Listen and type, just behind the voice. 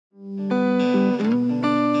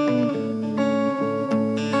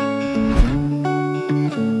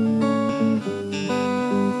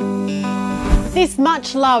This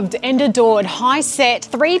much loved and adored high-set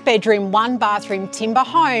 3-bedroom, 1-bathroom timber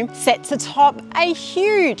home sits atop a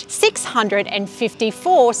huge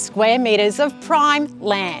 654 square metres of prime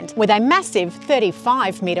land with a massive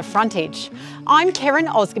 35-metre frontage. I'm Karen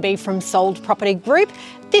Osgerby from Sold Property Group.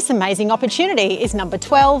 This amazing opportunity is number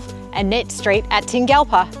 12 Annette Street at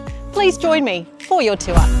Tingalpa. Please join me for your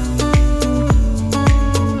tour.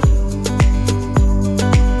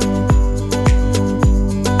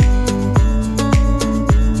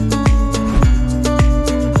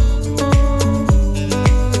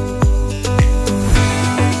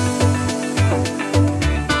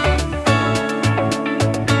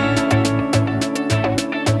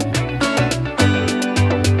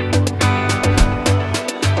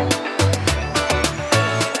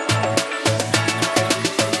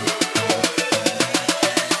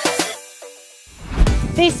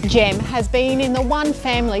 This gem has been in the one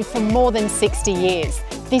family for more than 60 years.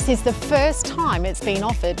 This is the first time it's been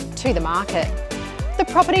offered to the market. The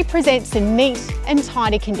property presents in neat and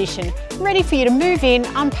tidy condition, ready for you to move in,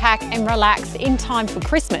 unpack and relax in time for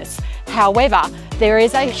Christmas. However, there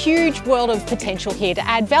is a huge world of potential here to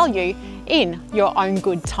add value in your own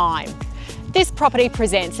good time. This property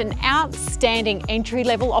presents an outstanding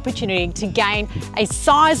entry-level opportunity to gain a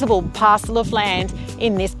sizable parcel of land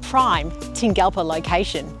in this prime Tingalpa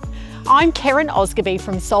location. I'm Karen Osgerby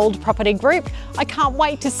from Sold Property Group. I can't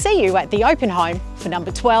wait to see you at the open home for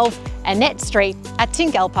number 12 Annette Street at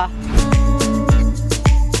Tingalpa.